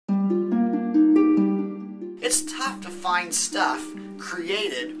have to find stuff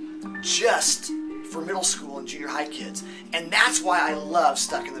created just for middle school and junior high kids. And that's why I love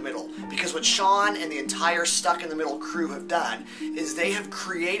Stuck in the Middle. Because what Sean and the entire Stuck in the Middle crew have done is they have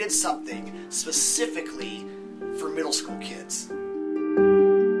created something specifically for middle school kids.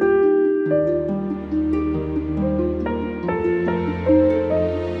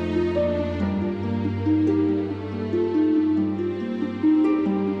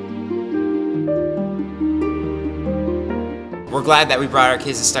 We're glad that we brought our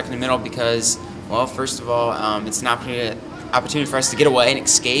kids to Stuck in the Middle because, well, first of all, it's an opportunity for us to get away and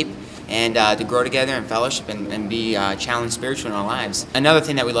escape and to grow together in fellowship and be challenged spiritually in our lives. Another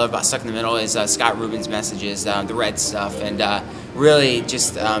thing that we love about Stuck in the Middle is Scott Rubin's messages, the red stuff, and really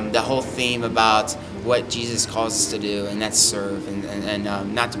just the whole theme about what Jesus calls us to do, and that's serve,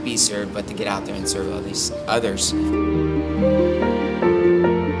 and not to be served, but to get out there and serve others.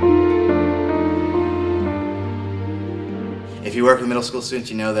 If you work with middle school students,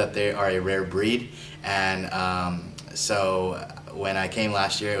 you know that they are a rare breed, and so when I came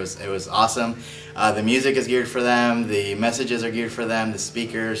last year, it was awesome. The music is geared for them, the messages are geared for them, the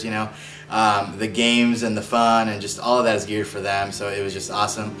speakers, you know, the games and the fun and just all of that is geared for them, so it was just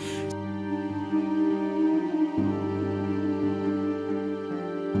awesome.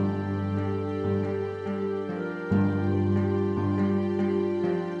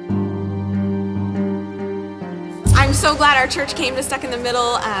 I'm so glad our church came to Stuck in the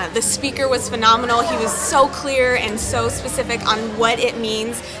Middle. The speaker was phenomenal. He was so clear and so specific on what it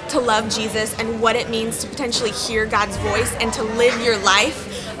means to love Jesus and what it means to potentially hear God's voice and to live your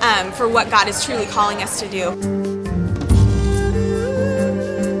life for what God is truly calling us to do.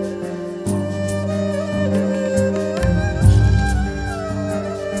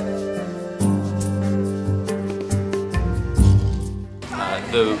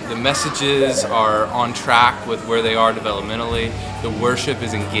 The messages are on track with where they are developmentally. The worship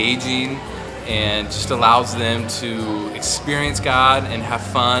is engaging and just allows them to experience God and have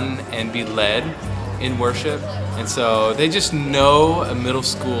fun and be led in worship. And so they just know a middle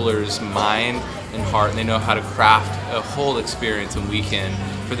schooler's mind and heart, and they know how to craft a whole experience and weekend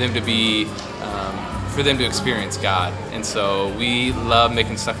for them to be for them to experience God. And so we love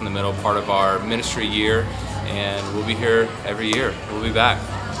making Stuck in the Middle part of our ministry year, and we'll be here every year. We'll be back.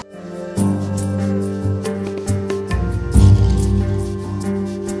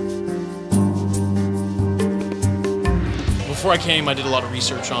 Before I came, I did a lot of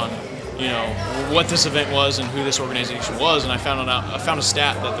research on, you know, what this event was and who this organization was, and I found a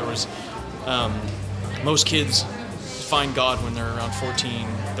stat that there was most kids find God when they're around 14,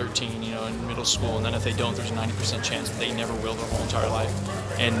 13, you know, in middle school, and then if they don't, there's a 90% chance that they never will their whole entire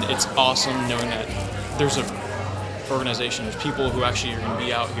life. And it's awesome knowing that there's an organization, there's people who actually are going to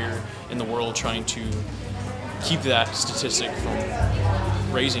be out here in the world trying to keep that statistic from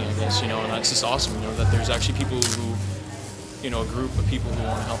raising, I guess, you know, and that's just awesome, you know, that there's actually people who, you know, a group of people who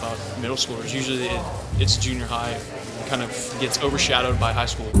want to help out middle schoolers. Usually it's junior high, kind of gets overshadowed by high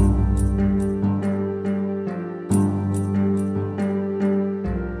school.